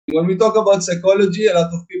When we talk about psychology, a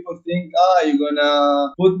lot of people think, you're going to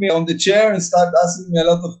put me on the chair and start asking me a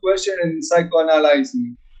lot of questions and psychoanalyze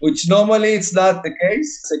me, which normally it's not the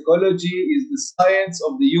case. Psychology is the science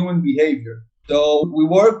of the human behavior. So we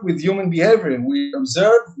work with human behavior. We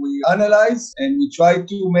observe, we analyze, and we try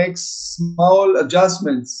to make small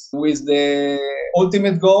adjustments with the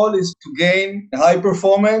ultimate goal is to gain high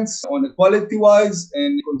performance on a quality-wise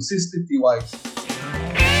and consistency-wise.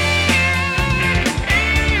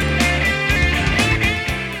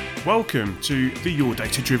 Welcome to the Your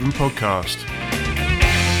Data Driven podcast.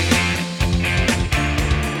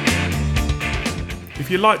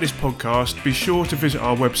 If you like this podcast, be sure to visit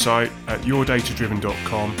our website at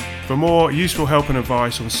yourdatadriven.com for more useful help and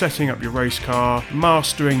advice on setting up your race car,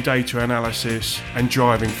 mastering data analysis, and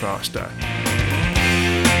driving faster.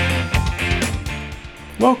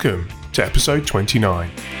 Welcome to episode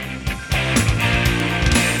 29.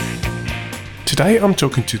 Today I'm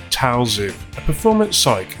talking to Tal Ziv, a performance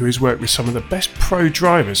psych who has worked with some of the best pro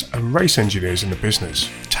drivers and race engineers in the business.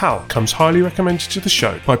 Tal comes highly recommended to the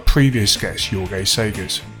show by previous guest Jorge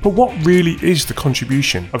Sagers. But what really is the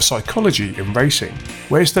contribution of psychology in racing?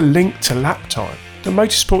 Where's the link to lap time? The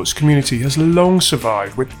motorsports community has long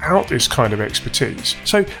survived without this kind of expertise.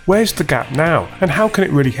 So where's the gap now, and how can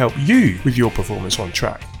it really help you with your performance on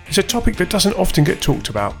track? It's a topic that doesn't often get talked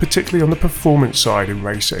about, particularly on the performance side in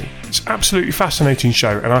racing. It's an absolutely fascinating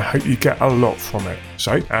show and I hope you get a lot from it.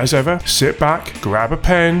 So, as ever, sit back, grab a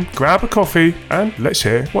pen, grab a coffee, and let's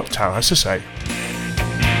hear what Tal has to say.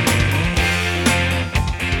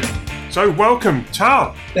 So, welcome,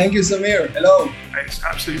 Tal. Thank you, Samir. Hello. It's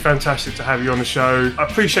absolutely fantastic to have you on the show. I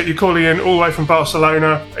appreciate you calling in all the way from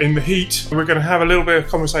Barcelona in the heat. We're going to have a little bit of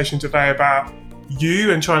conversation today about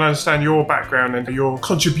you and try and understand your background and your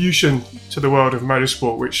contribution to the world of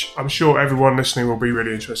motorsport, which I'm sure everyone listening will be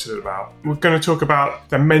really interested about. We're going to talk about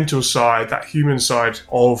the mental side, that human side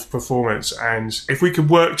of performance, and if we could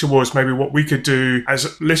work towards maybe what we could do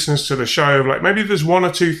as listeners to the show, like maybe there's one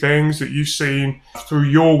or two things that you've seen through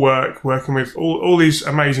your work working with all these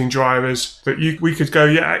amazing drivers that we could go,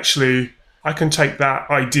 yeah, actually I can take that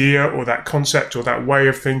idea or that concept or that way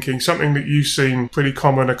of thinking, something that you've seen pretty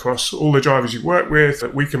common across all the drivers you work with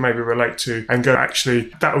that we can maybe relate to and go,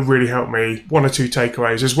 actually, that would really help me. One or two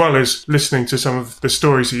takeaways, as well as listening to some of the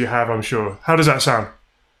stories that you have, I'm sure. How does that sound?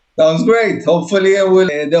 Sounds great. Hopefully I will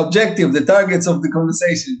the objective, the targets of the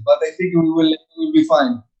conversation, but I think we'll be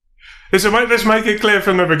fine. Let's make it clear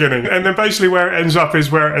from the beginning. And then basically where it ends up is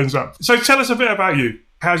where it ends up. So tell us a bit about you.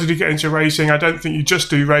 How did you get into racing? I don't think you just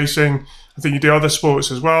do racing. I think you do other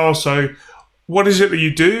sports as well. So what is it that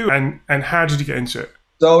you do and how did you get into it?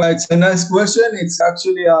 So it's a nice question. It's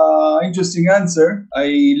actually an interesting answer.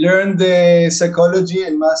 I learned psychology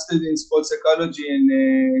and mastered in sports psychology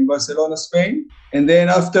in Barcelona, Spain. And then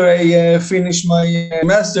after I finished my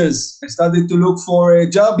master's, I started to look for a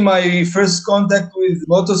job. My first contact with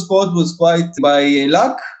motorsport was quite by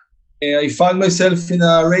luck. I found myself in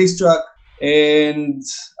a racetrack. And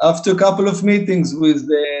after a couple of meetings with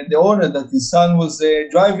the owner that his son was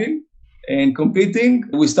driving and competing,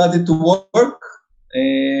 we started to work.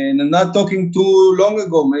 And I'm not talking too long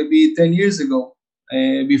ago, maybe 10 years ago.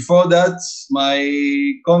 Before that,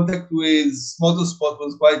 my contact with motorsport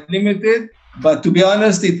was quite limited. But to be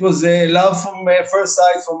honest, it was a love from first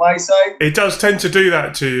sight from my side. It does tend to do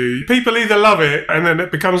that to you. People either love it and then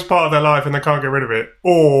it becomes part of their life and they can't get rid of it,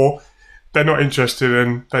 or they're not interested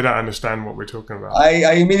and they don't understand what we're talking about.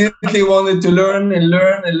 I immediately wanted to learn and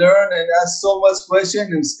ask so much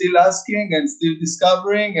questions and still asking and still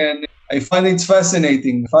discovering. And I find it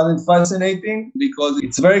fascinating. Because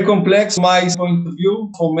it's very complex from my point of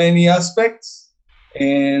view for many aspects.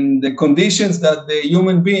 And the conditions that the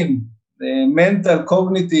human being, the mental,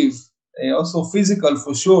 cognitive, also physical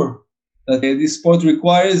for sure, that this sport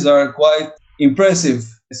requires are quite impressive.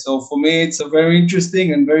 So for me, it's a very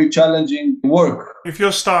interesting and very challenging work. If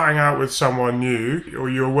you're starting out with someone new or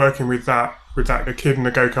you're working with that kid in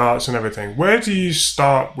the go-karts and everything, where do you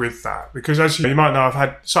start with that? Because as you might know, I've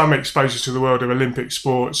had some exposure to the world of Olympic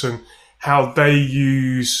sports and how they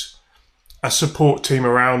use a support team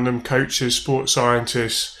around them, coaches, sports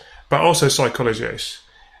scientists, but also psychologists.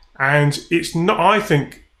 And I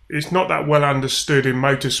think it's not that well understood in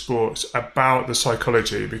motorsports about the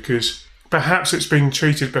psychology, because perhaps it's been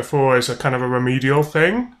treated before as a kind of a remedial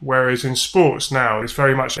thing, whereas in sports now, it's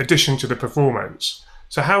very much addition to the performance.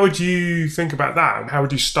 So how would you think about that? How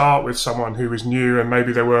would you start with someone who was new and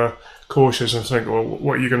maybe they were cautious and think, well,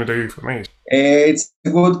 what are you going to do for me? It's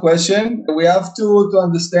a good question. We have to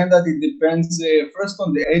understand that it depends first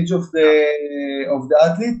on the age of the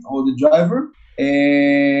athlete or the driver.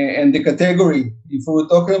 and the category. If we're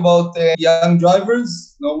talking about young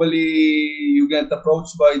drivers, normally you get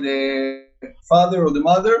approached by the father or the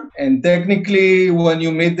mother, and technically when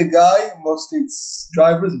you meet the guy, mostly it's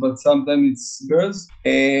drivers, but sometimes it's girls.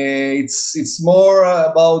 It's more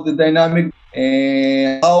about the dynamic,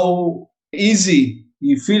 how easy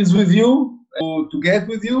he feels with you, to get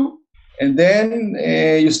with you. And then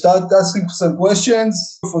you start asking some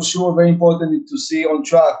questions. For sure, very important to see on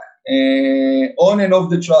track, on and off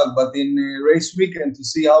the track, but in race weekend, to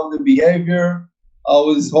see how the behavior,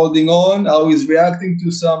 how he's holding on, how he's reacting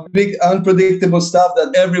to some big unpredictable stuff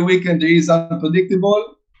that every weekend there is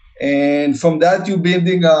unpredictable. And from that, you're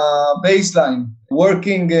building a baseline,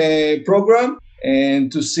 working program,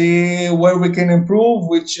 and to see where we can improve,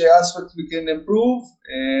 which aspects we can improve,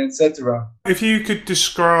 etc. If you could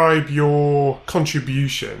describe your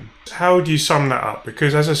contribution, how would you sum that up?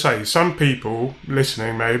 Because as I say, some people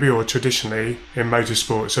listening maybe, or traditionally in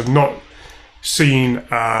motorsports, have not seen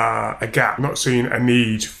a gap, not seen a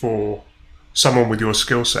need for someone with your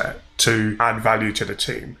skill set to add value to the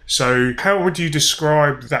team. So how would you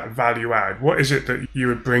describe that value add? What is it that you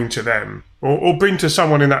would bring to them, or bring to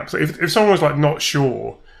someone in that? If someone was like not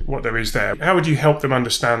sure what there is there, how would you help them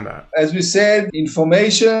understand that? As we said,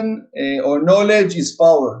 information or knowledge is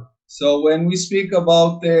power. So when we speak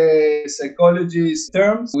about psychologist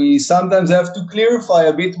terms, we sometimes have to clarify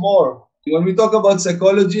a bit more. When we talk about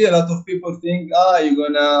psychology, a lot of people think, you're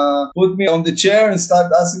going to put me on the chair and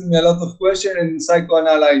start asking me a lot of questions and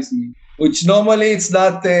psychoanalyze me, which normally it's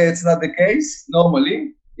not the case,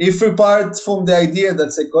 normally. If we part from the idea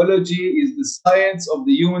that psychology is the science of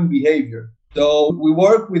the human behavior. So we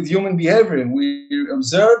work with human behavior, and we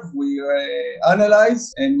observe, we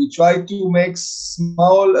analyze, and we try to make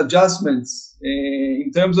small adjustments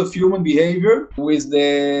in terms of human behavior, with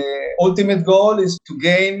the ultimate goal is to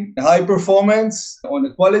gain high performance on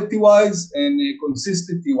a quality-wise and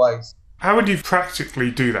consistency-wise. How would you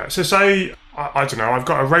practically do that? So say, I don't know, I've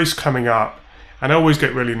got a race coming up, and I always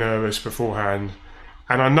get really nervous beforehand,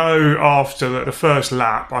 and I know after the first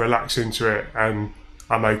lap I relax into it and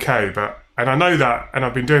I'm okay, and I know that, and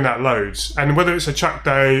I've been doing that loads. And whether it's a track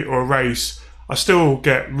day or a race, I still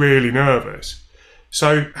get really nervous.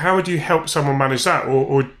 So how would you help someone manage that?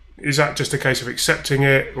 Or is that just a case of accepting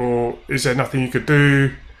it? Or is there nothing you could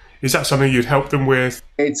do? Is that something you'd help them with?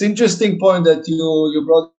 It's an interesting point that you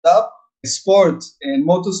brought up. Sport and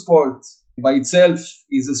motorsport by itself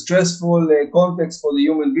is a stressful context for the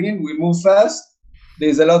human being. We move fast.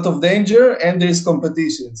 There's a lot of danger and there's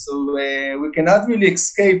competition. So we cannot really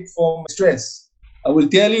escape from stress. I will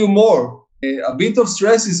tell you more. A bit of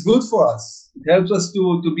stress is good for us. It helps us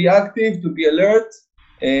to be active, to be alert,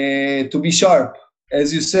 to be sharp.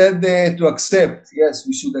 As you said, to accept. Yes,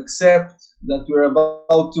 we should accept that we're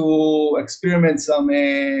about to experiment some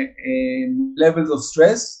levels of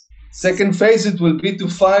stress. Second phase, it will be to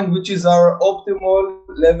find which is our optimal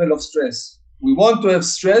level of stress. We want to have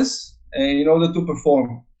stress in order to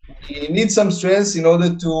perform. We need some stress in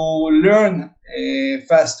order to learn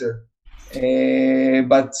faster.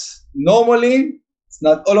 But normally, it's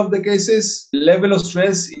not all of the cases, level of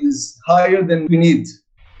stress is higher than we need.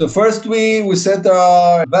 So first we set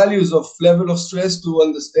our values of level of stress to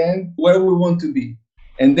understand where we want to be.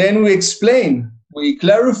 And then we explain, we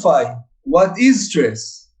clarify what is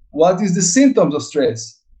stress, what is the symptoms of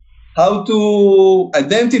stress, how to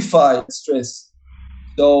identify stress.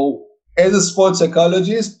 So as a sports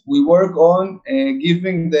psychologist, we work on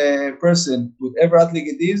giving the person, whatever athlete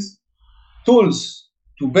it is, tools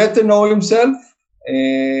to better know himself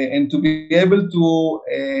and to be able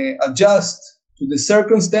to adjust to the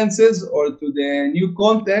circumstances or to the new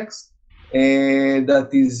context that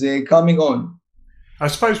is coming on. I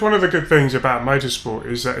suppose one of the good things about motorsport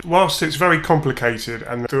is that whilst it's very complicated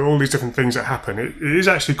and there are all these different things that happen, it is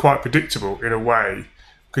actually quite predictable in a way,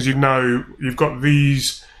 because you know you've got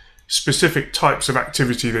these specific types of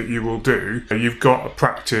activity that you will do. You've got a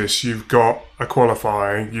practice, you've got a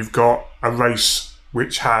qualifying, you've got a race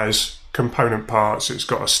which has component parts, it's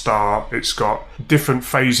got a start, it's got different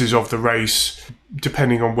phases of the race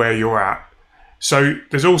depending on where you're at. So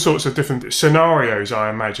there's all sorts of different scenarios, I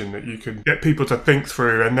imagine, that you can get people to think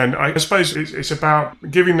through. And then I suppose it's about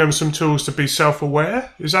giving them some tools to be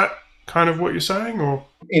self-aware. Is that kind of what you're saying? Or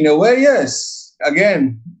in a way, yes.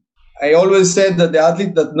 Again, I always said that the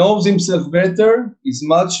athlete that knows himself better is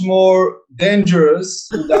much more dangerous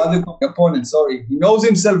to the other opponent. Sorry. He knows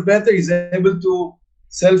himself better. He's able to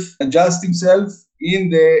self-adjust himself in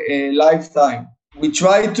the lifetime. We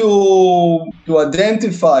try to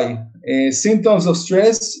identify symptoms of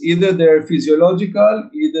stress, either they're physiological,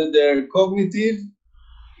 either they're cognitive,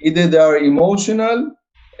 Either they are emotional,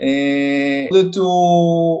 in order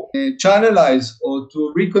to channelize or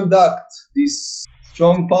to reconduct this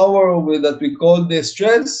strong power that we call the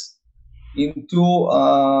stress into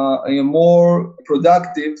a more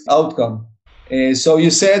productive outcome. So you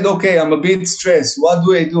said, okay, I'm a bit stressed. What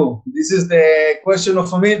do I do? This is the question of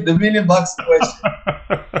the million bucks question.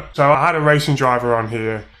 So I had a racing driver on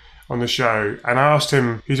here on the show, and I asked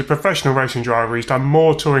him, he's a professional racing driver. He's done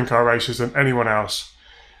more touring car races than anyone else,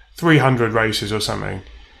 300 races or something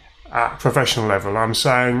at professional level. I'm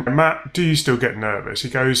saying, Matt, do you still get nervous? He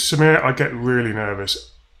goes, Samir, I get really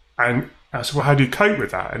nervous. And I said, well, how do you cope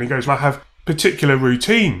with that? And he goes, well, I have particular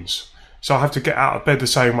routines. So I have to get out of bed the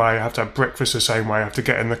same way, I have to have breakfast the same way, I have to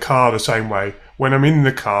get in the car the same way. When I'm in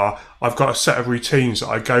the car, I've got a set of routines that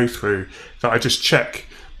I go through, that I just check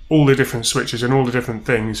all the different switches and all the different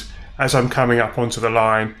things as I'm coming up onto the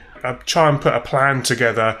line. I try and put a plan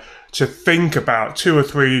together to think about 2 or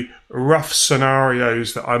 3 rough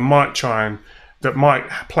scenarios that I might that might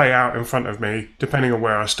play out in front of me, depending on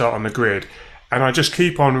where I start on the grid. And I just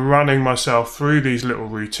keep on running myself through these little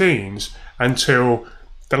routines until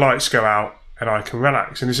the lights go out and I can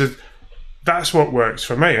relax. And he said, that's what works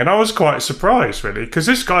for me. And I was quite surprised, really, because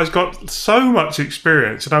this guy's got so much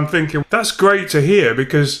experience. And I'm thinking, that's great to hear,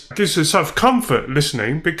 because it gives us some comfort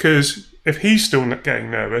listening, because if he's still getting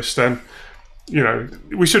nervous, then, you know,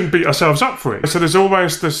 we shouldn't beat ourselves up for it. So there's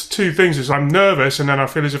 2 things. Is I'm nervous and then I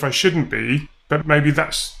feel as if I shouldn't be, but maybe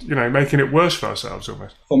that's, you know, making it worse for ourselves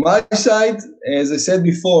almost. From my side, as I said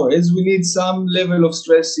before, as we need some level of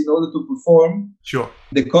stress in order to perform. Sure.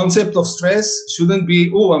 The concept of stress shouldn't be,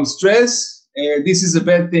 oh, I'm stressed, this is a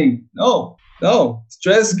bad thing. No.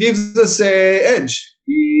 Stress gives us an edge.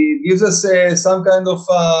 It gives us some kind of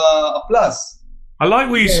a plus. I like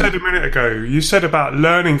what you said a minute ago. You said about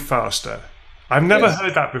learning faster. I've never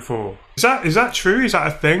heard that before. Is that true? Is that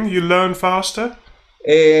a thing? You learn faster?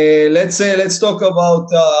 Let's talk about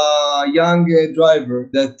a young driver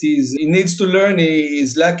that he needs to learn. He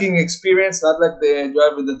is lacking experience, not like the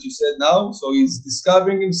driver that you said now. So he's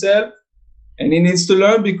discovering himself, and he needs to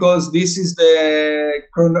learn, because this is the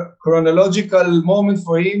chronological moment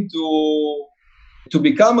for him to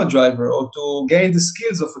become a driver, or to gain the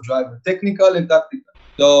skills of a driver, technical and tactical.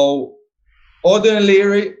 So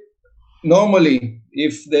normally,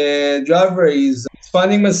 if the driver is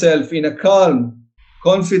finding himself in a calm,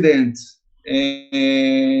 confident,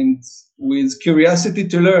 and with curiosity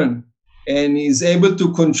to learn, and is able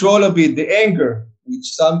to control a bit the anger,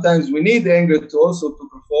 which sometimes we need anger to also to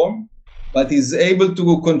perform, but he's able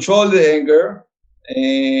to control the anger.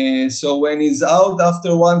 So when he's out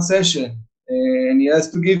after one session and he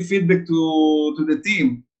has to give feedback to the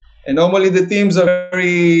team, and normally the teams are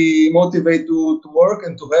very motivated to work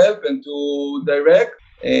and to help and to direct,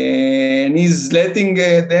 and he's letting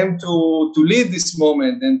them to lead this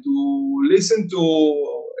moment and to listen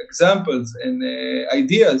to examples and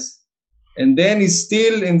ideas. And then he's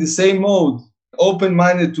still in the same mode,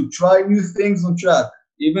 open-minded to try new things on track,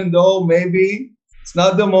 even though maybe it's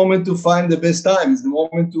not the moment to find the best time. It's the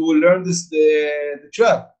moment to learn the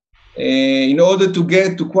track in order to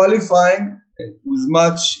get to qualifying with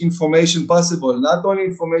much information possible, not only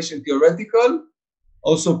information theoretical,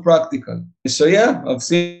 also practical. So yeah, I've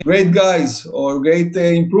seen great guys or great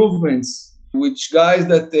improvements, which guys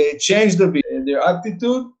that changed a bit their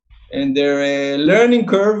attitude, and their learning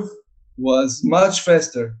curve was much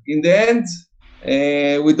faster. In the end,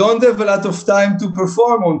 we don't have a lot of time to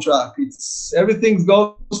perform on track. Everything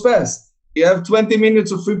goes fast. You have 20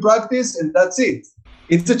 minutes of free practice and that's it.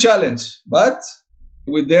 It's a challenge, but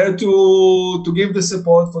we're there to give the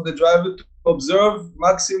support for the driver to observe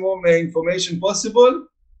maximum information possible,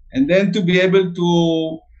 and then to be able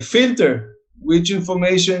to filter which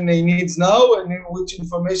information he needs now and which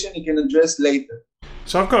information he can address later.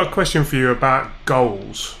 So I've got a question for you about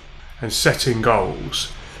goals and setting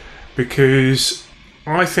goals, because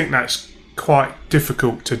I think that's quite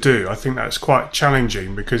difficult to do. I think that's quite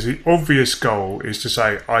challenging, because the obvious goal is to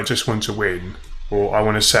say, I just want to win, or I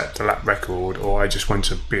want to set the lap record, or I just want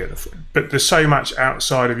to be at the front. But there's so much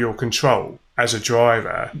outside of your control as a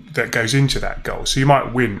driver that goes into that goal. So you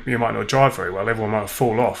might win, you might not drive very well, everyone might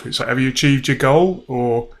fall off. It's like, have you achieved your goal?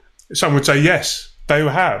 Or some would say yes, they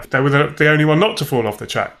have. They were the only one not to fall off the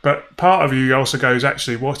track. But part of you also goes,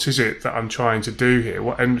 actually, what is it that I'm trying to do here?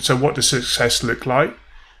 And so what does success look like?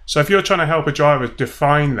 So if you're trying to help a driver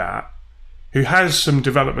define that, who has some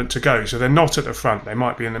development to go, so they're not at the front, they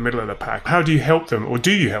might be in the middle of the pack. How do you help them, or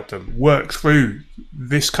do you help them work through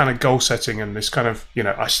this kind of goal setting and this kind of,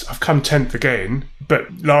 I've come 10th again, but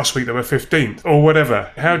last week they were 15th or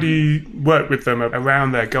whatever? How do you work with them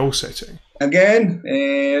around their goal setting? Again,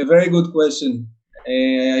 a very good question.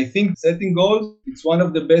 I think setting goals, it's one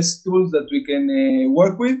of the best tools that we can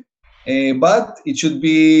work with, but it should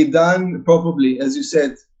be done properly. As you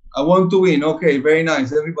said, I want to win. Okay, very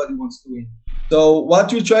nice. Everybody wants to win. So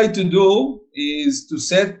what we try to do is to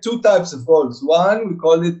set two types of goals. One, we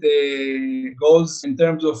call it goals in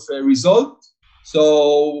terms of result.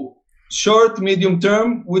 So short, medium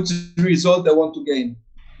term, which result I want to gain.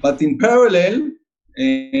 But in parallel,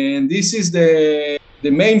 and this is the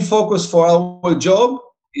main focus for our job,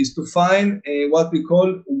 is to find what we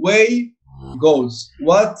call way goals.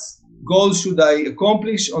 What goals should I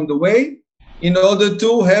accomplish on the way in order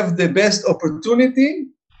to have the best opportunity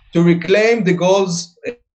to reclaim the goals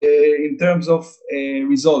in terms of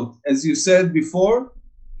result? As you said before,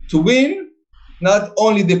 to win not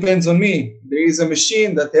only depends on me. There is a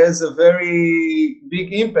machine that has a very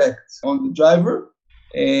big impact on the driver.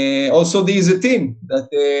 Also, there is a team that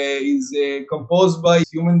is composed by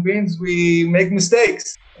human beings. We make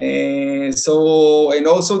mistakes. And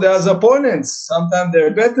also there's opponents. Sometimes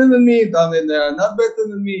they're better than me, sometimes they are not better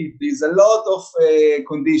than me. There's a lot of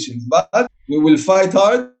conditions, but we will fight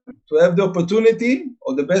hard to have the opportunity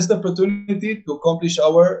or the best opportunity to accomplish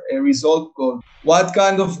our result goal. What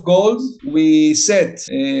kind of goals we set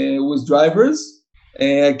with drivers?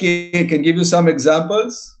 I can give you some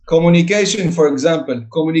examples. Communication, for example.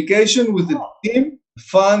 Communication with the team,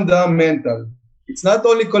 fundamental. It's not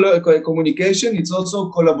only communication, it's also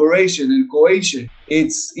collaboration and cohesion.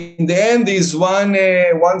 It's, in the end, is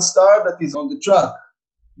one star that is on the track,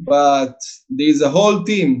 but there's a whole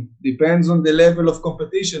team. Depends on the level of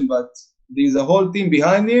competition, but there's a whole team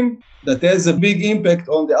behind him that has a big impact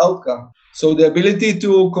on the outcome. So the ability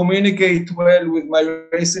to communicate well with my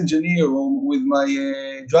race engineer or with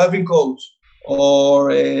my driving coach or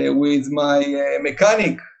with my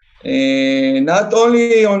mechanic, not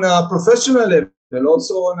only on a professional level,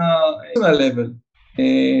 also on a personal level.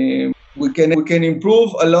 We can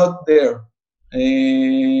improve a lot there.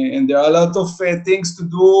 And there are a lot of things to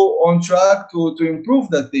do on track to improve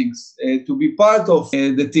that things, to be part of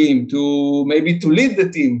the team, to maybe to lead the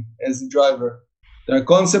team as a driver. There are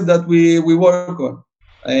concepts that we work on.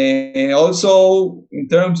 Also, in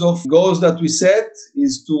terms of goals that we set,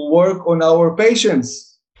 is to work on our patience.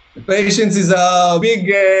 The patience is a big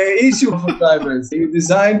issue for drivers. You're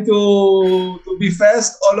designed to be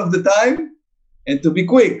fast all of the time and to be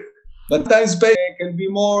quick. But times patience can be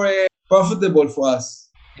more profitable for us.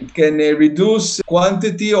 It can reduce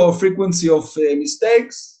quantity or frequency of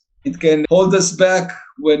mistakes. It can hold us back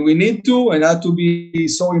when we need to and not to be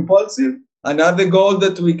so impulsive. Another goal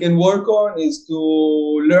that we can work on is to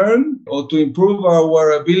learn or to improve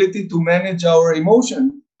our ability to manage our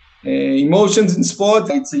emotions. Emotions in sport,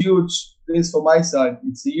 it's a huge, at least from my side,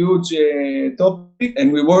 it's a huge topic,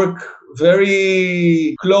 and we work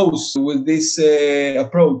very close with this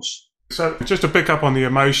approach. So just to pick up on the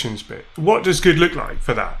emotions bit, what does good look like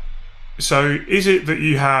for that? So is it that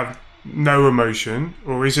you have no emotion,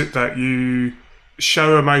 or is it that you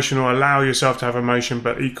show emotion or allow yourself to have emotion,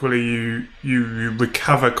 but equally you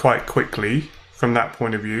recover quite quickly from that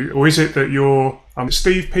point of view? Or is it that you're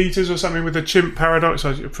Steve Peters or something with the chimp paradox?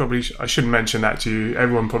 I shouldn't mention that to you.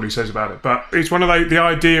 Everyone probably says about it, but it's one of the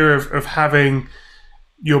idea of having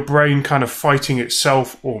your brain kind of fighting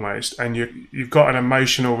itself almost, and you've got an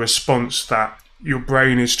emotional response that your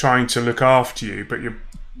brain is trying to look after you, but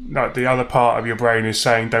the other part of your brain is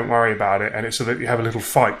saying don't worry about it, and it's so that you have a little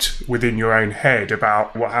fight within your own head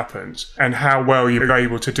about what happens and how well you're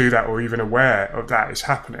able to do that or even aware of that is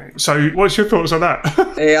happening. So what's your thoughts on that?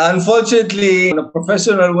 Unfortunately, in a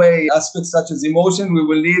professional way, aspects such as emotion, we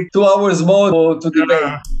will need 2 hours more to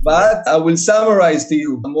debate. But I will summarize to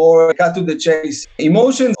you, more cut to the chase.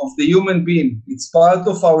 Emotions of the human being, it's part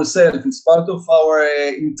of ourselves, it's part of our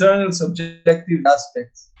internal subjective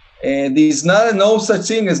aspects. There's no such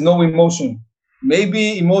thing as no emotion.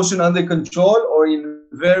 Maybe emotion under control or in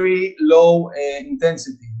very low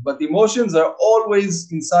intensity. But emotions are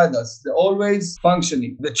always inside us. They're always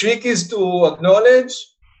functioning. The trick is to acknowledge,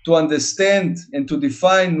 to understand, and to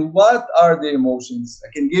define what are the emotions.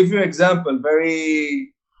 I can give you an example,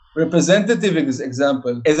 very representative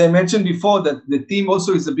example. As I mentioned before, that the team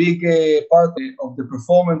also is a big part of the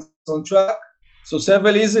performance on track. So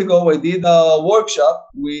several years ago, I did a workshop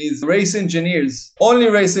with race engineers, only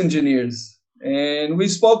race engineers. And we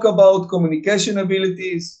spoke about communication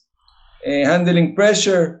abilities, handling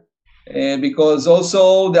pressure. because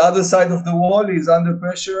also the other side of the wall is under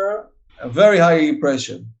pressure, a very high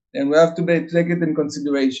pressure, and we have to take it in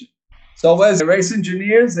consideration. So as race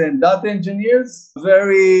engineers and data engineers,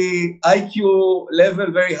 very IQ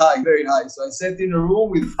level, very high, very high. So I sat in a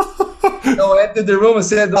room with, I entered the room and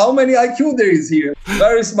said, how many IQ there is here?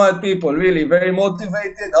 Very smart people, really, very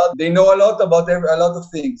motivated. They know a lot about a lot of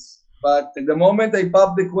things. But at the moment I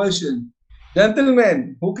popped the question,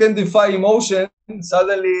 gentlemen, who can defy emotion?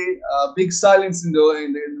 Suddenly, big silence in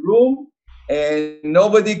the room, and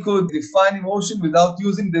nobody could define emotion without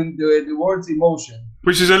using the words emotion.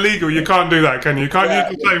 Which is illegal. You can't do that, can you? You can't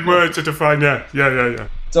use the same word to define. Yeah.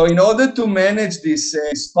 So in order to manage this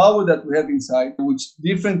power that we have inside, which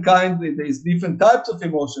there's different types of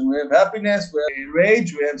emotion. We have happiness, we have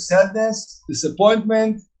rage, we have sadness,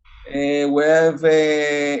 disappointment, we have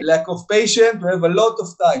lack of patience, we have a lot of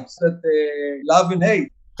types that love and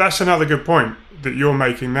hate. That's another good point that you're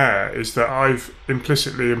making there, is that I've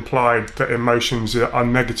implicitly implied that emotions are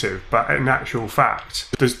negative, but in actual fact,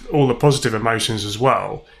 there's all the positive emotions as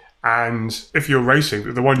well. And if you're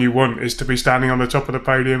racing, the one you want is to be standing on the top of the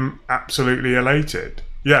podium, absolutely elated.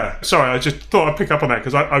 Yeah, sorry, I just thought I'd pick up on that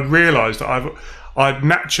because I realised that I've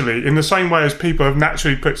naturally, in the same way as people have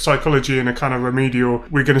naturally put psychology in a kind of remedial,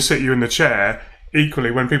 we're going to sit you in the chair, equally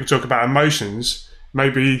when people talk about emotions,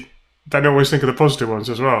 maybe they don't always think of the positive ones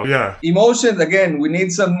as well. Yeah. Emotions, again, we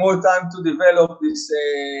need some more time to develop this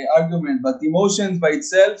argument, but emotions by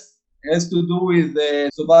itself has to do with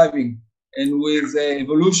surviving and with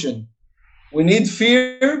evolution. We need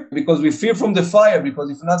fear because we fear from the fire, because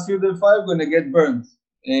if we not fear the fire, we're going to get burned,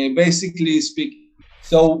 basically speaking.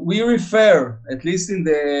 So we refer, at least in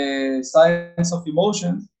the science of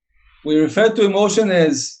emotions, we refer to emotion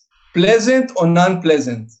as pleasant or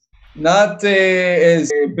non-pleasant. Not as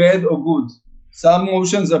bad or good. Some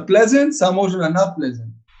emotions are pleasant, some emotions are not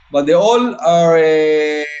pleasant. But they all are,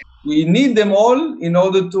 we need them all in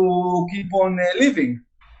order to keep on living.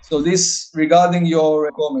 So this regarding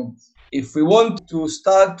your comment. If we want to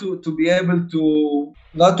start to be able to,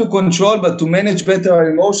 not to control, but to manage better our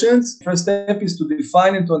emotions, first step is to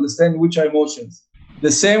define and to understand which are emotions.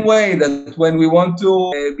 The same way that when we want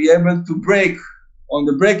to be able to brake on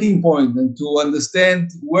the breaking point and to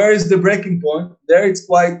understand where is the breaking point, there it's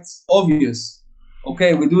quite obvious.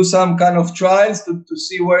 Okay, we do some kind of trials to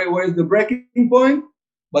see where is the breaking point,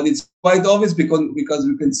 but it's quite obvious because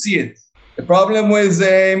we can see it. The problem with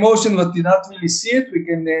emotion, but you not really see it, we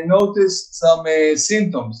can notice some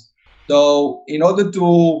symptoms. So in order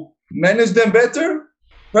to manage them better,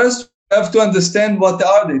 first we have to understand what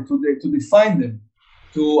are they, to define them,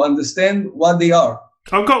 to understand what they are.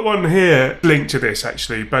 I've got one here linked to this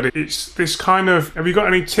actually, but it's this kind of, have you got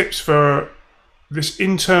any tips for this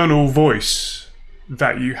internal voice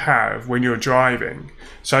that you have when you're driving?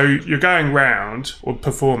 So you're going round or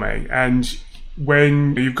performing, and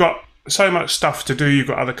when you've got so much stuff to do, you've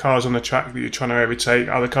got other cars on the track that you're trying to overtake,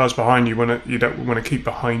 other cars behind you you don't want to keep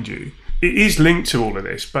behind you. It is linked to all of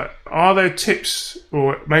this, but are there tips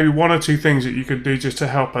or maybe one or two things that you could do just to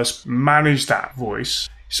help us manage that voice?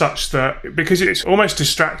 Such that, because it's almost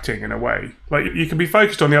distracting in a way, like you can be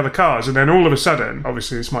focused on the other cars and then all of a sudden,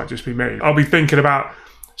 obviously this might just be me, I'll be thinking about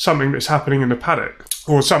something that's happening in the paddock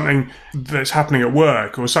or something that's happening at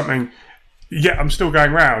work or something. Yeah, I'm still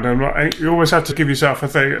going round, and you always have to give yourself a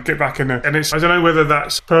thing, get back in there. And I don't know whether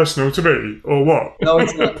that's personal to me or what. No,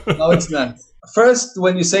 it's not. No, it's not. First,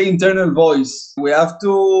 when you say internal voice, we have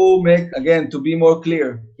to make, again, to be more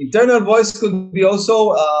clear. Internal voice could be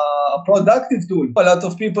also a productive tool. A lot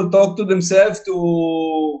of people talk to themselves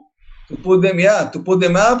to put them up,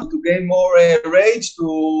 to gain more rage,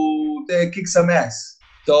 to kick some ass.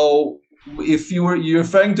 So if you're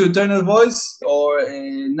referring to internal voice or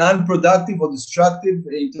a non-productive or destructive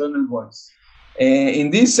internal voice.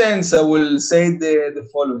 In this sense, I will say the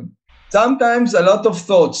following. Sometimes a lot of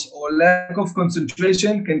thoughts or lack of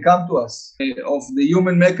concentration can come to us of the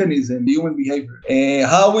human mechanism, the human behavior.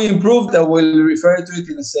 How we improve, I will refer to it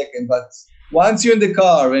in a second. But once you're in the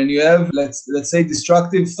car and you have, let's say,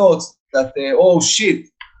 destructive thoughts that, oh shit,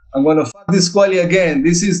 I'm going to fuck this quality again.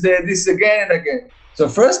 This again and again. So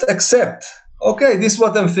first accept, okay, this is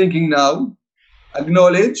what I'm thinking now.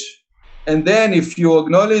 Acknowledge. And then if you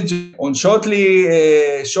acknowledge on short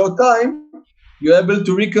time, you're able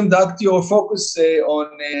to reconduct your focus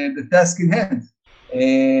on the task in hand.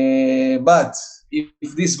 But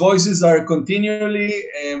if these voices are continually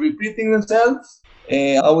repeating themselves,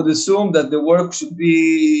 I would assume that the work should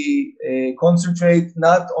be concentrate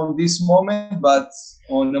not on this moment, but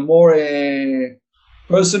on a more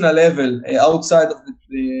personal level outside of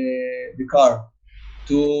the car,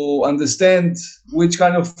 to understand which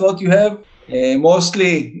kind of thought you have.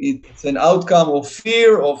 Mostly it's an outcome of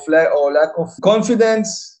fear, or lack of confidence,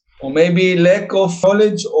 or maybe lack of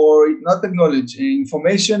knowledge, or not knowledge,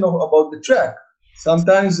 information about the track.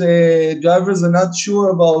 Sometimes drivers are not sure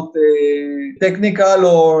about technical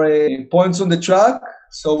or points on the track.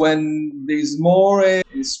 So when there's more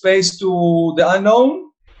space to the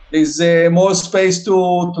unknown, there's more space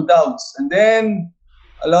to doubts. And then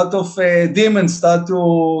a lot of demons start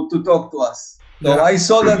to talk to us. So I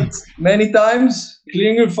saw that many times,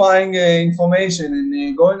 clarifying information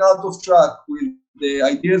and going out of track with the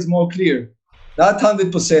ideas more clear. Not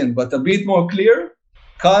 100%, but a bit more clear,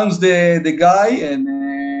 comes the guy and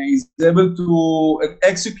is able to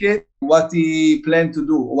execute what he planned to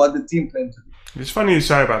do, or what the team planned to do. It's funny you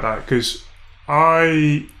say about that, because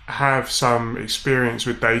I have some experience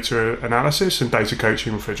with data analysis and data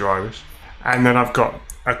coaching for drivers. And then I've got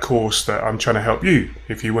a course that I'm trying to help you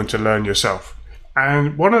if you want to learn yourself.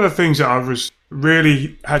 And one of the things that I was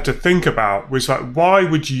really had to think about was like, why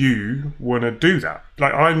would you want to do that?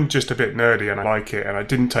 Like, I'm just a bit nerdy and I like it, and I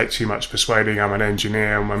didn't take too much persuading. I'm an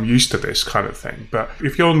engineer and I'm used to this kind of thing. But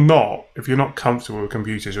if you're not comfortable with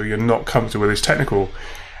computers, or you're not comfortable with this technical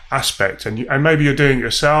aspect, and maybe you're doing it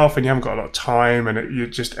yourself and you haven't got a lot of time, and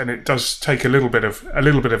it does take a little bit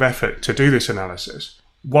of effort to do this analysis,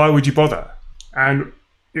 why would you bother? And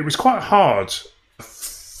it was quite hard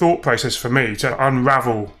thought process for me to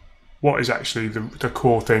unravel what is actually the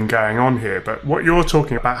core thing going on here. But what you're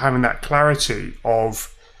talking about, having that clarity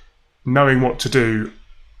of knowing what to do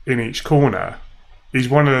in each corner, is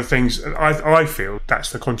one of the things I feel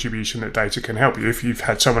that's the contribution that data can help you. If you've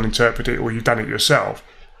had someone interpret it, or you've done it yourself,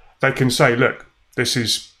 they can say, look, this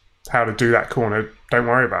is how to do that corner, don't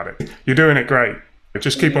worry about it, you're doing it great,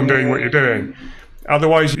 just keep on doing what you're doing.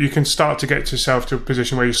 Otherwise, you can start to get yourself to a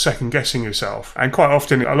position where you're second-guessing yourself. And quite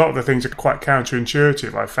often, a lot of the things are quite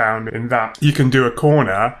counterintuitive, I found, in that you can do a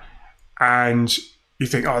corner and you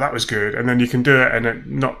think, oh, that was good. And then you can do it and it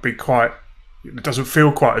not be quite, it doesn't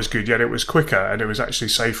feel quite as good, yet it was quicker and it was actually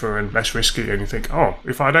safer and less risky. And you think, oh,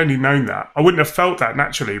 if I'd only known that, I wouldn't have felt that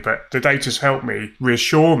naturally, but the data's helped me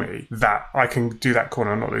reassure me that I can do that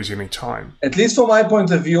corner and not lose any time. At least from my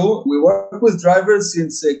point of view, we work with drivers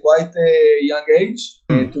since quite a young age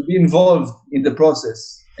to be involved in the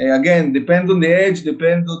process. Again, depend on the age,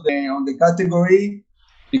 depend on the category,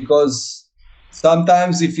 because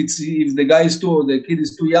sometimes if the guy is or the kid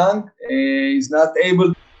is too young, he's not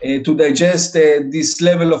able to digest this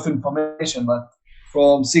level of information. But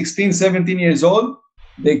from 16, 17 years old,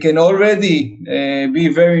 they can already be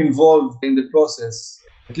very involved in the process.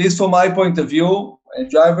 At least from my point of view, a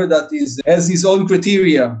driver that has his own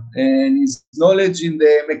criteria and his knowledge in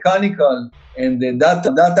the mechanical and the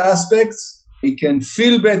data aspects, he can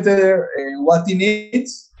feel better what he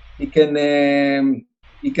needs. He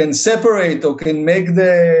can separate, or can make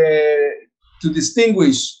to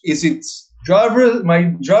distinguish, is it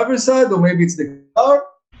my driver's side, or maybe it's the car.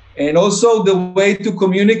 And also the way to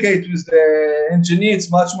communicate with the engineer, it's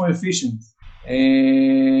much more efficient.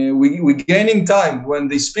 We're gaining time. When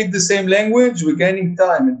they speak the same language, we're gaining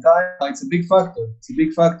time. And time, it's a big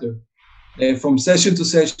factor. From session to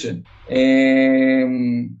session.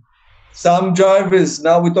 Some drivers,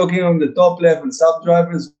 now we're talking on the top level, some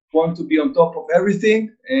drivers want to be on top of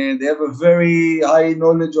everything, and they have a very high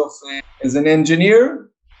knowledge of as an engineer.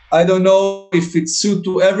 I don't know if it suits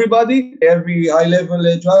to everybody, every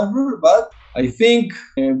high-level driver, but I think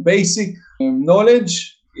basic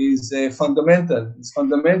knowledge is fundamental. It's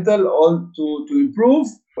fundamental all to improve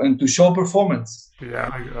and to show performance.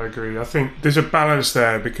 Yeah, I agree. I think there's a balance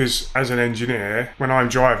there, because as an engineer, when I'm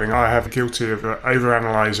driving, I have guilty of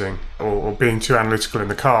over-analysing or being too analytical in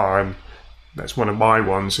the car, and that's one of my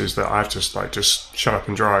ones, is that I have to just shut up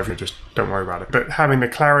and drive and just don't worry about it. But having the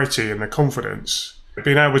clarity and the confidence,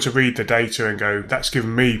 being able to read the data and go, that's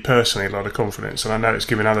given me personally a lot of confidence, and I know it's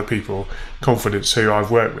given other people confidence who I've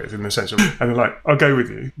worked with, in the sense of, and they're like, I'll go with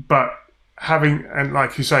you. But and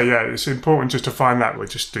like you say, yeah, it's important just to find that,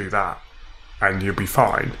 just do that and you'll be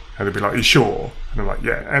fine. And they'll be like, you sure? And I'm like,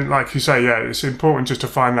 yeah. And like you say, yeah, it's important just to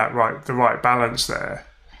find the right balance there.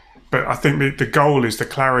 But I think the goal is the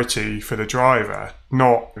clarity for the driver,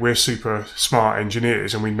 not we're super smart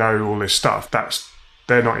engineers and we know all this stuff.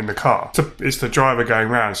 They're not in the car. It's the driver going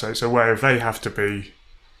around, so it's a way of they have to be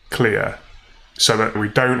clear, so that we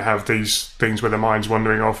don't have these things where the mind's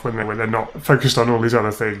wandering off when they're not focused on all these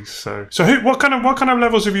other things. So what kind of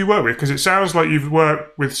levels have you worked with? Because it sounds like you've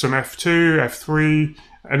worked with some F2, F3,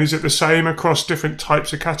 And is it the same across different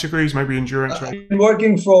types of categories, maybe endurance? I've been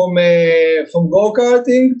working from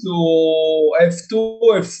go-karting to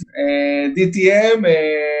F2, DTM,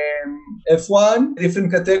 F1,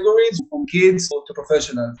 different categories, from kids to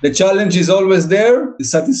professionals. The challenge is always there. The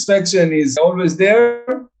satisfaction is always there.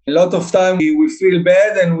 A lot of time we feel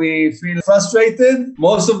bad and we feel frustrated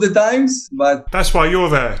most of the times, but that's why you're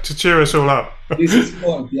there, to cheer us all up. This is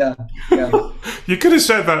sport, yeah. You could have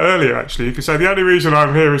said that earlier, actually. You could say the only reason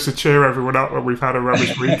I'm here is to cheer everyone up when we've had a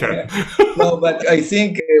rubbish weekend. No, but I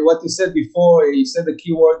think what you said before, you said the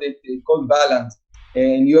key word called balance.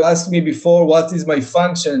 And you asked me before, what is my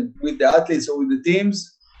function with the athletes or with the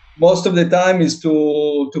teams? Most of the time is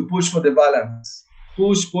to push for the balance.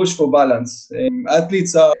 Push for balance.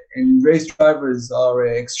 Athletes and race drivers are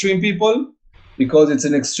extreme people because it's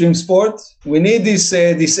an extreme sport. We need this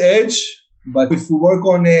edge, but if we work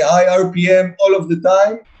on a high RPM all of the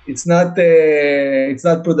time, it's not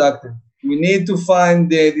productive. We need to find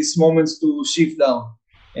these moments to shift down,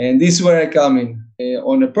 and this is where I come in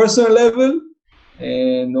on a personal level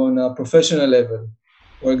and on a professional level.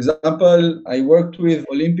 For example, I worked with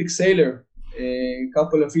Olympic sailor a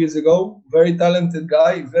couple of years ago. Very talented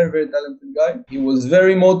guy, very talented guy. He was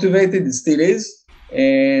very motivated, it still is.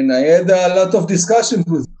 And I had a lot of discussions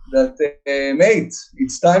with that, mate,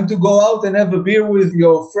 it's time to go out and have a beer with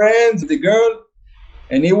your friends, the girl.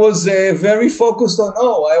 And he was very focused on,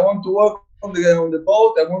 I want to work on the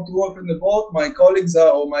boat. I want to work on the boat. My colleagues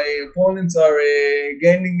or my opponents are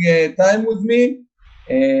gaining time with me.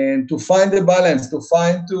 And to find the balance, to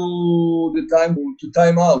find the time to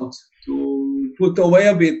time out, to put away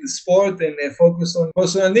a bit the sport and focus on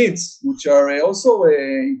personal needs, which are also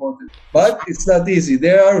important. But it's not easy.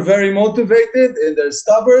 They are very motivated and they're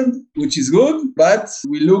stubborn, which is good, but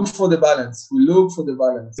we look for the balance.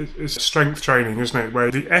 It's strength training, isn't it? Where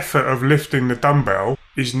the effort of lifting the dumbbell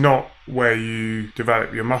is not where you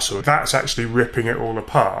develop your muscle. That's actually ripping it all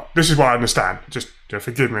apart. This is what I understand. Just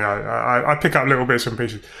forgive me, I pick up little bits and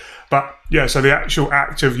pieces. But yeah, so the actual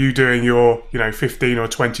act of you doing your 15 or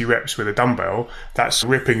 20 reps with a dumbbell, that's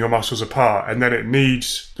ripping your muscles apart, and then it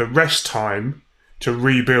needs the rest time to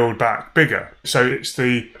rebuild back bigger. So it's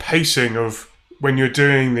the pacing of when you're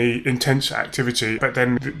doing the intense activity, but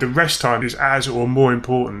then the rest time is as or more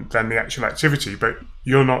important than the actual activity, but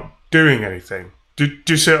you're not doing anything. Do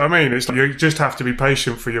you see what I mean? It's like you just have to be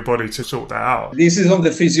patient for your body to sort that out. This is on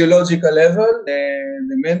the physiological level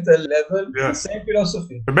and the mental level. Yeah. The same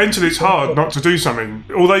philosophy. But mentally, it's hard not to do something.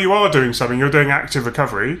 Although you are doing something, you're doing active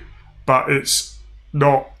recovery, but it's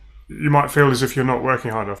not. You might feel as if you're not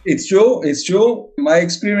working hard enough. It's true. My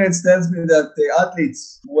experience tells me that the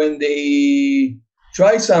athletes, when they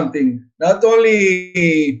try something, not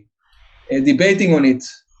only debating on it.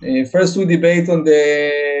 First, we debate on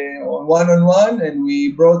one-on-one, and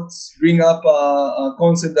we bring up a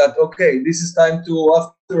concept that, okay, this is time to,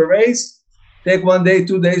 after a race, take 1 day,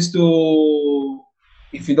 2 days to,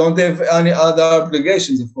 if you don't have any other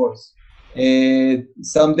obligations, of course,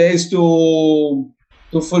 some days to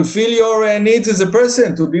fulfill your needs as a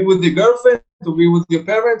person, to be with your girlfriend, to be with your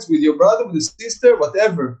parents, with your brother, with your sister,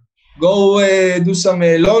 whatever. Go do some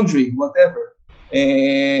laundry, whatever.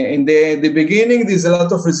 In the beginning, there's a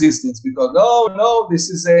lot of resistance because no, this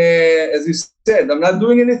is as you said, I'm not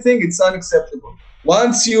doing anything. It's unacceptable.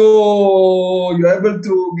 Once you're able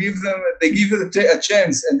to they give you a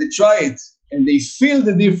chance and they try it and they feel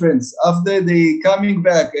the difference after they coming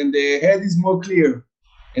back and their head is more clear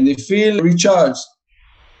and they feel recharged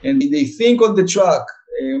and they think on the track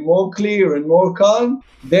more clear and more calm,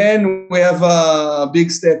 then we have a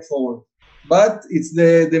big step forward. But it's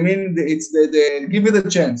the give it a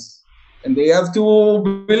chance, and they have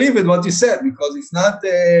to believe in what you said, because if not,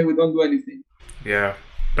 we don't do anything. Yeah,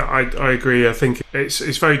 I agree. I think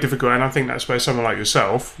it's very difficult, and I think that's where someone like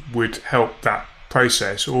yourself would help that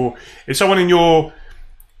process. Or if someone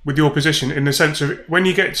with your position, in the sense of when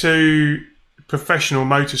you get to professional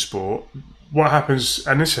motorsport, what happens,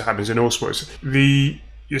 and this happens in all sports,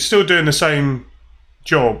 you're still doing the same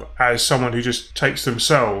job as someone who just takes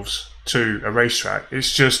themselves to a racetrack.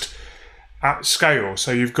 It's just at scale,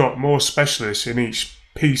 so you've got more specialists in each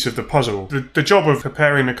piece of the puzzle. The job of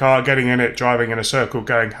preparing the car, getting in it, driving in a circle,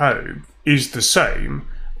 going home is the same,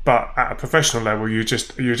 but at a professional level you're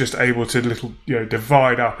just able to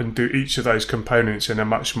divide up and do each of those components in a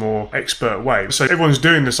much more expert way. So everyone's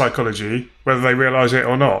doing the psychology whether they realise it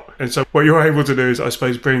or not, and so what you're able to do is, I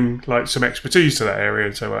suppose, bring some expertise to that area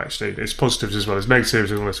and say, well, actually it's positives as well as negatives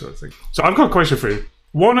and all that sort of thing. So I've got a question for you.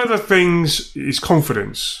 One of the things is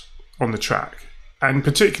confidence on the track, and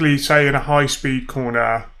particularly, say, in a high-speed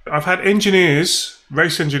corner. I've had engineers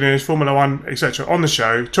race engineers, Formula One, etc., on the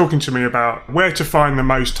show talking to me about where to find the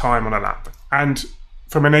most time on a lap. And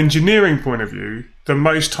from an engineering point of view, the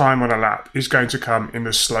most time on a lap is going to come in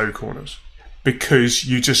the slow corners because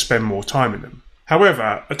you just spend more time in them.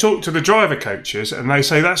 However, I talk to the driver coaches and they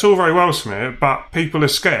say that's all very well, Samir, but people are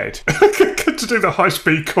scared to do the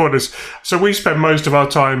high-speed corners. So we spend most of our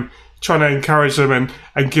time trying to encourage them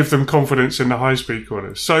and give them confidence in the high-speed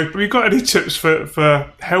corners. So have you got any tips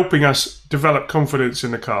for helping us develop confidence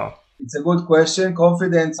in the car? It's a good question.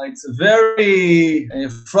 Confidence, it's a very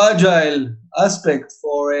fragile aspect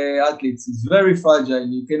for athletes. It's very fragile.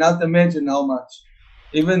 You cannot imagine how much.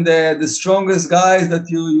 Even the strongest guys that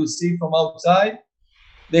you see from outside,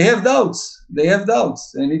 they have doubts.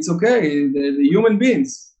 And it's okay. The human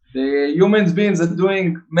beings. The human beings are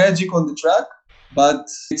doing magic on the track, but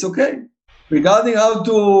it's okay. Regarding how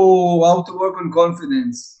to work on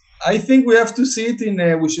confidence, I think we have to see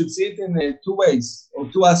it we should see it in two ways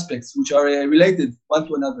or two aspects which are related one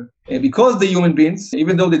to another. Because the human beings,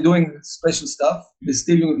 even though they're doing special stuff, they're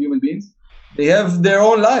still human beings. They have their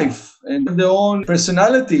own life and their own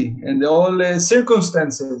personality and their own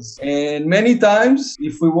circumstances. And many times,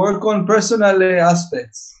 if we work on personal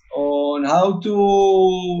aspects, on how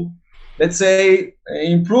to, let's say,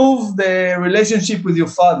 improve the relationship with your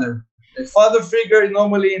father. A father figure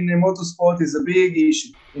normally in motorsport is a big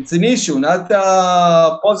issue. It's an issue, not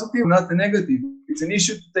a positive, not a negative. It's an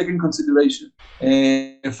issue to take in consideration.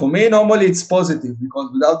 And for me, normally it's positive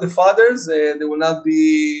because without the fathers, there will not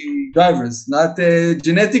be drivers, not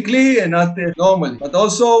genetically and not normally. But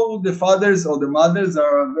also the fathers or the mothers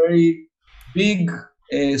are a very big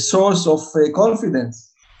source of confidence.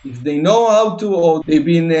 If they know how to, or they've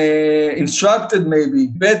been instructed maybe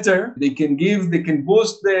better, they can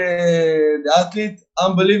boost the athlete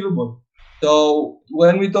unbelievable. So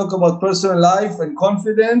when we talk about personal life and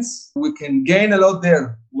confidence, we can gain a lot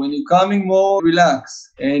there. When you're coming more relaxed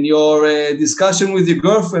and your discussion with your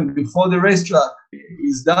girlfriend before the racetrack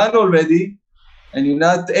is done already, and you're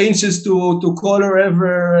not anxious to call her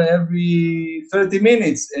every 30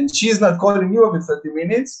 minutes, and she's not calling you every 30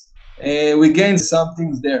 minutes, we gain some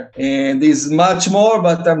things there. And there's much more,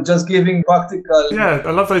 but I'm just giving practical. Yeah, I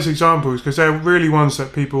love those examples because they're really ones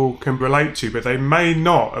that people can relate to, but they may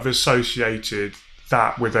not have associated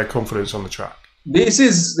that with their confidence on the track. This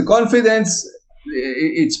is the confidence.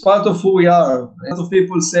 It's part of who we are. A lot of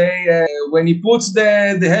people say when he puts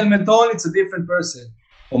the helmet on, it's a different person.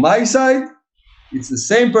 On my side, it's the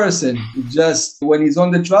same person. It's just when he's on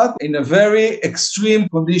the track in a very extreme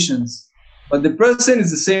conditions. But the person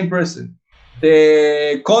is the same person.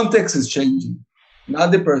 The context is changing,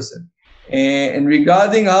 not the person. And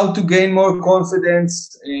regarding how to gain more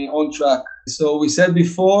confidence on track. So we said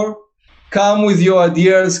before, come with your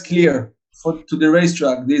ideas clear to the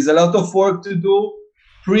racetrack. There's a lot of work to do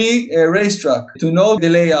pre-racetrack, to know the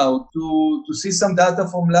layout, to see some data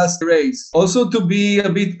from last race. Also to be a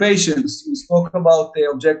bit patient. We spoke about the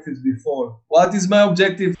objectives before. What is my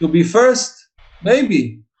objective? To be first?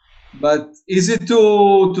 Maybe. But is it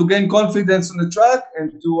to gain confidence on the track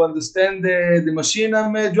and to understand the machine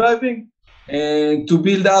I'm driving and to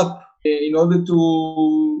build up in order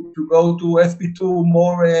to go to FP2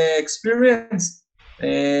 more experienced?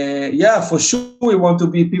 Yeah, for sure we want to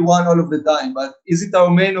be P1 all of the time, but is it our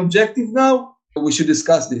main objective now? We should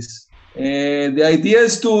discuss this. The idea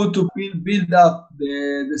is to build up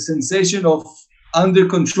the sensation of under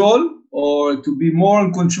control or to be more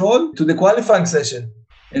in control to the qualifying session.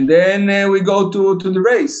 And then we go to the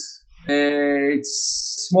race.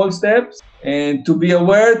 It's small steps and to be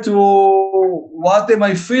aware to what am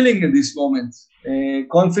I feeling in this moment.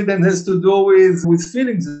 Confidence has to do with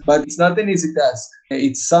feelings, but it's not an easy task.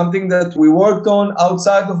 It's something that we worked on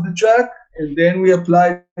outside of the track and then we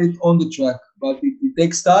applied it on the track. But it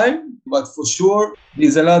takes time, but for sure,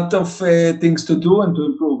 there's a lot of things to do and to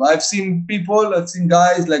improve. I've seen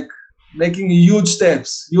guys like making huge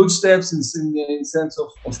steps in sense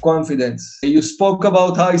of confidence. You spoke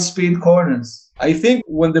about high-speed corners. I think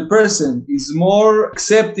when the person is more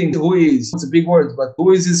accepting who he is, it's a big word, but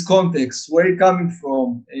who is his context, where he's coming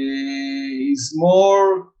from, is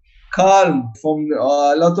more calm from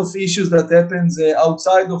a lot of issues that happens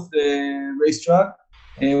outside of the racetrack.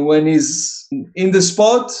 And when he's in the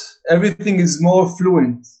spot, everything is more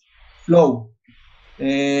flow.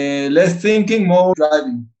 Less thinking, more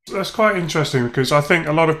driving. That's quite interesting because I think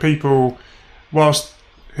a lot of people, who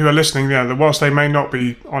are listening, whilst they may not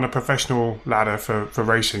be on a professional ladder for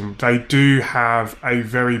racing, they do have a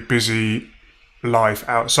very busy life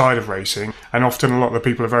outside of racing. And often a lot of the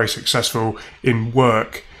people are very successful in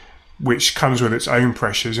work which comes with its own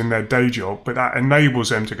pressures in their day job, but that enables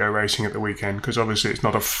them to go racing at the weekend because obviously it's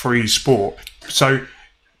not a free sport. So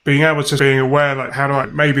being aware,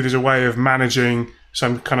 like, maybe there's a way of managing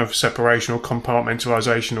some kind of separation or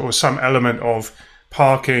compartmentalization or some element of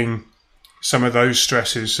parking some of those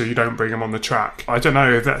stresses so you don't bring them on the track. I don't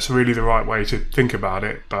know if that's really the right way to think about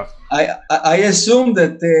it, but I assume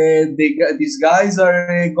that these guys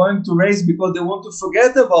are going to race because they want to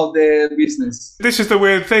forget about the business. This is the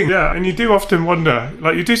weird thing, yeah. And you do often wonder,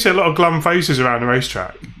 like, you do see a lot of glum faces around the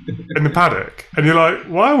racetrack in the paddock, and you're like,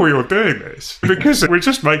 why are we all doing this? Because we're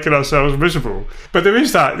just making ourselves miserable. But there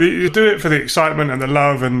is that you do it for the excitement and the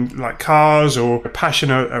love and like cars, or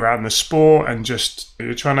passionate around the sport, and just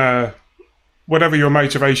you're trying to, whatever your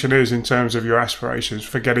motivation is in terms of your aspirations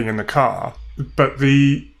for getting in the car. But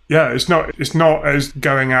it's not as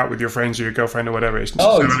going out with your friends or your girlfriend or whatever. It's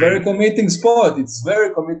very committing sport. It's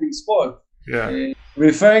very committing sport. Yeah.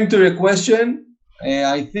 Referring to your question,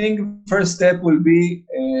 I think first step will be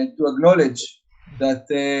to acknowledge that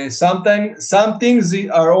sometimes some things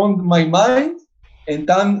are on my mind,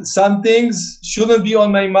 and some things shouldn't be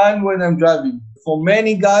on my mind when I'm driving. For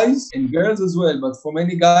many guys and girls as well, but for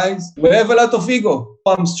many guys, we have a lot of ego.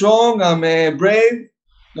 I'm strong, I'm brave,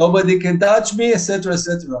 nobody can touch me, etc.,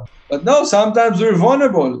 etc. But no, sometimes we're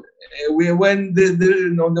vulnerable. When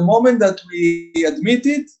the moment that we admit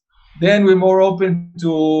it, then we're more open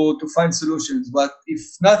to find solutions. But if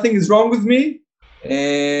nothing is wrong with me,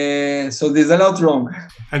 so there's a lot wrong.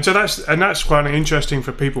 And so that's quite interesting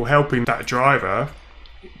for people helping that driver,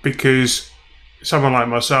 because someone like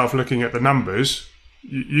myself looking at the numbers,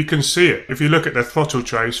 you can see it. If you look at the throttle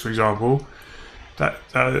trace, for example, that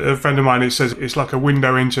a friend of mine, it says it's like a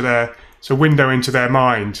window into their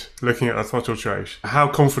mind looking at the throttle trace. How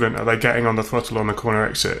confident are they getting on the throttle on the corner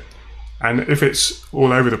exit? And if it's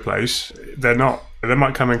all over the place, they're not. They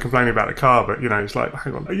might come and complain about the car, but it's like,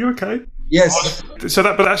 hang on, are you okay? Yes.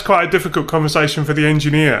 But that's quite a difficult conversation for the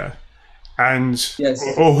engineer. And yes.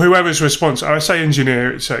 or whoever's responsible. I say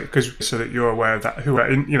engineer so that you're aware of that. Who are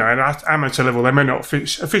at amateur level, they may not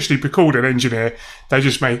officially be called an engineer. They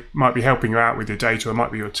just might be helping you out with your data, or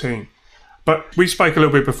might be your team. But we spoke a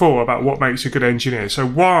little bit before about what makes a good engineer. So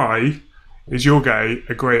why is Jorge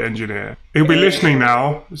a great engineer? He'll be listening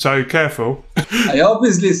now, so careful. I hope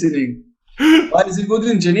he's listening. Why is he a good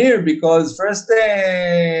engineer? Because first,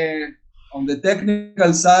 on the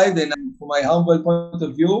technical side, and from my humble point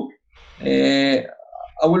of view, I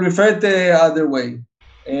will refer it the other way.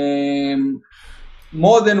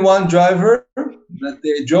 More than one driver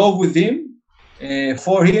that drove with him,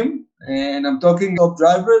 for him, and I'm talking top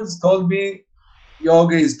drivers, told me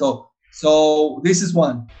Jorge is top. So this is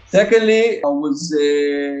one. Secondly,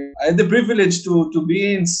 I had the privilege to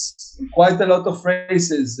be in quite a lot of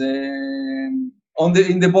races in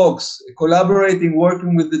the box, collaborating,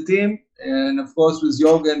 working with the team, and of course with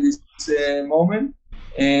Jorge in this moment.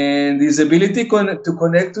 And his ability to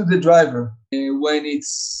connect to the driver when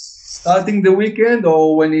it's starting the weekend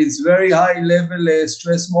or when it's very high level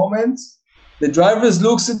stress moments, the drivers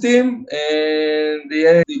looks at him and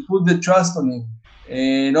they put the trust on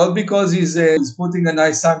him. Not because he's putting a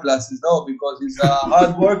nice sunglasses, no, because he's a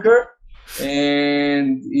hard worker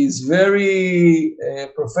and he's very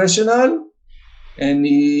professional, and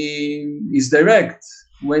he's direct.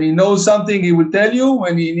 When he knows something, he will tell you.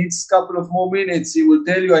 When he needs a couple of more minutes, he will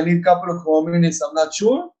tell you, I need a couple of more minutes, I'm not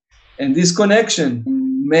sure. And this connection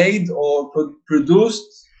made or produced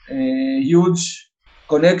a huge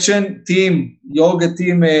connection team, yoga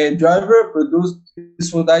team driver, produced, this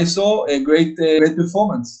is what I saw, a great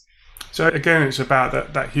performance. So again, it's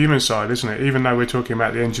about that human side, isn't it? Even though we're talking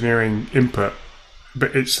about the engineering input,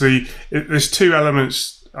 but there's two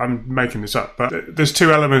elements, I'm making this up, but there's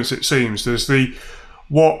two elements it seems. There's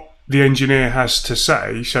what the engineer has to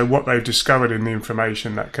say, so what they've discovered in the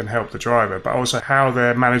information that can help the driver, but also how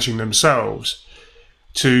they're managing themselves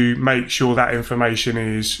to make sure that information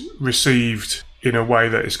is received in a way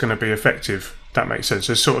that is going to be effective. That makes sense.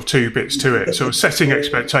 There's sort of two bits to it. Sort of setting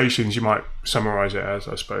expectations, you might summarize it as,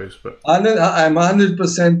 I suppose. But I'm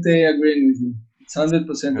 100% agreeing with you. It's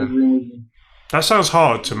 100% agreeing with you. That sounds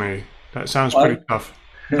hard to me. That sounds pretty tough.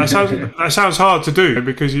 That sounds hard to do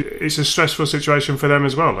because it's a stressful situation for them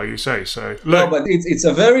as well, like you say. So no, but it's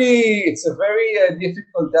a very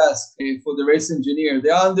difficult task for the race engineer. They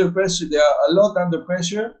are under pressure. They are a lot under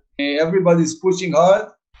pressure. Everybody's pushing hard.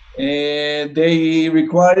 They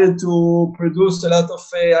required to produce a lot of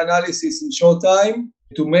analysis in short time,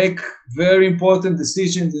 to make very important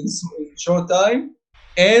decisions in short time.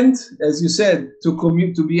 And as you said,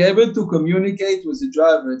 to be able to communicate with the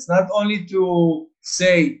driver. It's not only to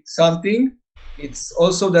say something, It's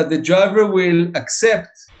also that the driver will accept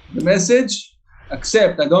the message.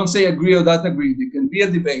 Accept. I don't say agree or not agree. There can be a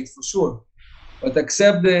debate for sure, but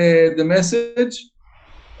accept the message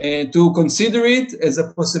and to consider it as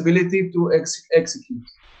a possibility to execute.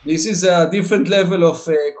 This is a different level of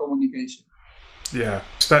communication. Yeah,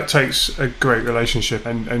 so that takes a great relationship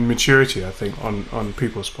and maturity, I think, on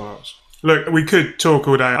people's parts. Look, we could talk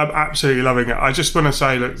all day. I'm absolutely loving it. I just want to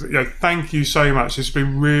say, look, thank you so much. It's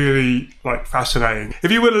been really fascinating.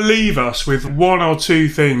 If you were to leave us with one or two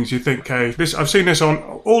things you think, okay, I've seen this on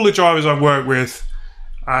all the drivers I've worked with,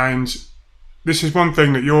 and this is one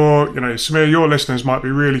thing that Samir, your listeners might be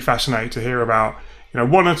really fascinated to hear about.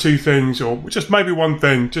 One or two things, or just maybe one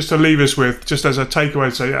thing, just to leave us with, just as a takeaway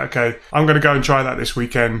to say, yeah, okay, I'm going to go and try that this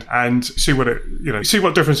weekend and see what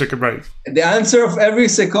difference it could make. The answer of every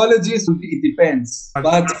psychologist, it depends.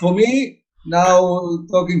 But for me, now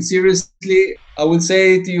talking seriously, I would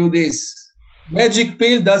say to you this: magic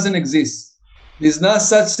pill doesn't exist. There's no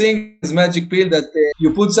such thing as magic pill that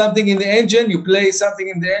you put something in the engine, you play something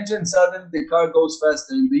in the engine, suddenly the car goes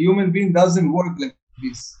faster. The human being doesn't work like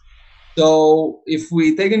this. So if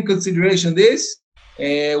we take in consideration this,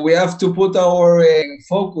 we have to put our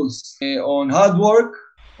focus on hard work,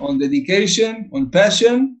 on dedication, on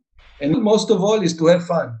passion, and most of all is to have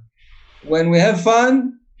fun. When we have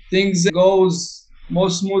fun, things goes more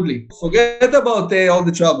smoothly. Forget about all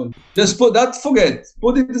the trouble. Just put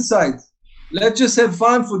it aside. Let's just have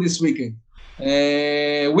fun for this weekend.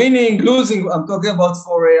 Winning, losing, I'm talking about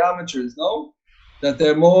for amateurs, no? That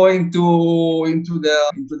they're more into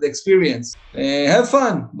the experience. Have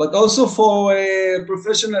fun, but also for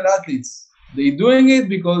professional athletes. They're doing it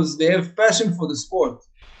because they have passion for the sport.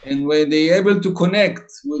 And when they're able to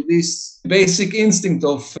connect with this basic instinct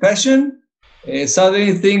of passion,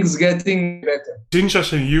 suddenly things getting better. It's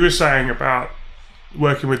interesting you were saying about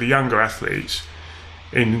working with the younger athletes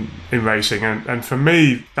in racing, and for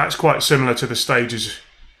me, that's quite similar to the stages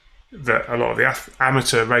that a lot of the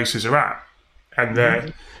amateur racers are at. And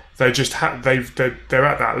they're at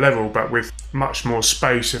that level, but with much more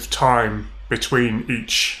space of time between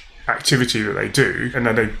each activity that they do, and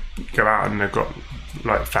then they go out and they've got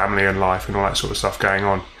family and life and all that sort of stuff going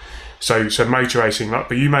on. So motor racing,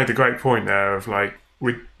 but you made the great point there of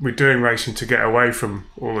we're doing racing to get away from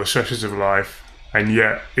all the stresses of life, and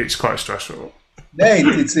yet it's quite stressful. Nate,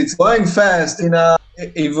 it's going fast.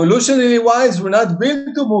 Evolutionary wise, we're not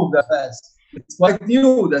built to move that fast. It's quite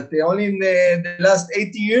new that only in the last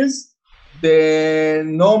 80 years, the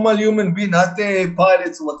normal human being, not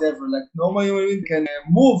pilots or whatever, normal human being can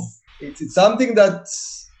move. It's something that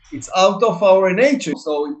it's out of our nature.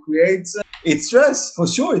 So it creates, it's stress, for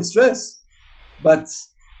sure, it's stress. But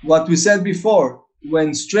what we said before,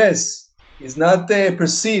 when stress is not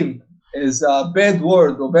perceived as a bad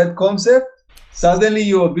word or bad concept, suddenly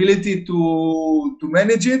your ability to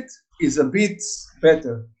manage it is a bit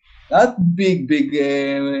better. Not big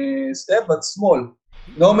step, but small.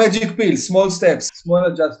 No magic pill, small steps, small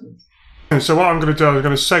adjustments. And so what I'm going to do, I'm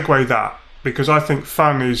going to segue that, because I think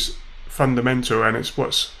fun is fundamental, and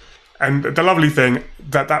and the lovely thing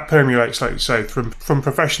that permeates, like you say, from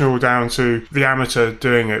professional down to the amateur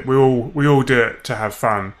doing it. We all do it to have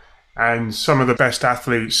fun. And some of the best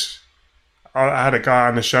athletes, I had a guy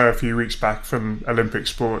on the show a few weeks back from Olympic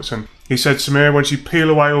sports, and he said, Samir, once you peel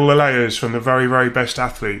away all the layers from the very, very best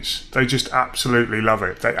athletes, they just absolutely love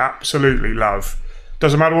it. They absolutely love,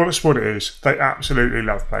 doesn't matter what sport it is, they absolutely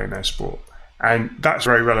love playing their sport. And that's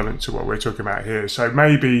very relevant to what we're talking about here. So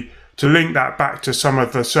maybe to link that back to some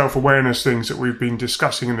of the self-awareness things that we've been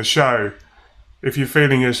discussing in the show, if you're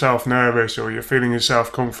feeling yourself nervous, or you're feeling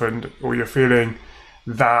yourself confident, or you're feeling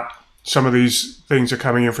that some of these things are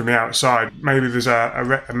coming in from the outside, maybe there's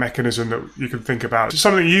a mechanism that you can think about,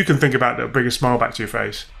 something you can think about that'll bring a smile back to your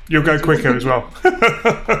face. You'll go quicker as well.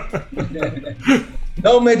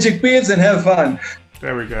 No magic pills and have fun.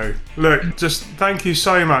 There we go. Look, just thank you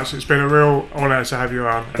so much. It's been a real honour to have you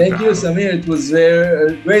on. Thank you, Samir. It was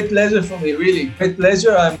a great pleasure for me, really. Great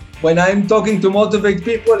pleasure. When I'm talking to motivate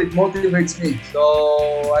people, it motivates me.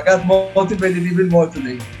 So I got motivated even more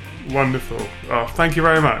today. Wonderful. Oh, thank you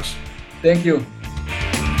very much. Thank you.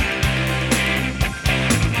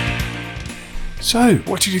 So,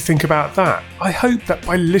 what did you think about that? I hope that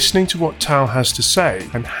by listening to what Tal has to say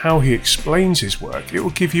and how he explains his work, it will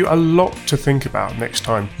give you a lot to think about next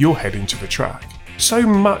time you're heading to the track. So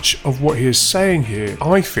much of what he is saying here,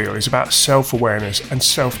 I feel, is about self-awareness and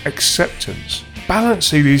self-acceptance.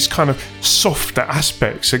 balancing these kind of softer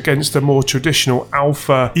aspects against the more traditional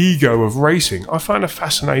alpha ego of racing, I find a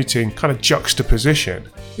fascinating kind of juxtaposition.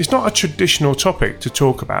 It's not a traditional topic to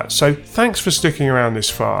talk about, so thanks for sticking around this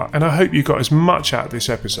far, and I hope you got as much out of this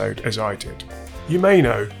episode as I did. You may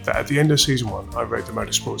know that at the end of season 1, I wrote the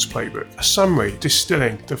Motorsports Playbook, a summary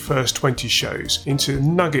distilling the first 20 shows into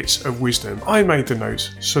nuggets of wisdom. I made the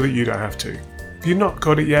notes so that you don't have to. If you've not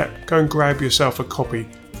got it yet, go and grab yourself a copy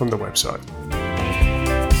from the website.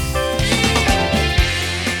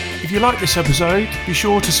 If you like this episode, be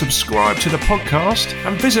sure to subscribe to the podcast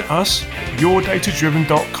and visit us at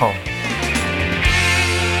yourdatadriven.com.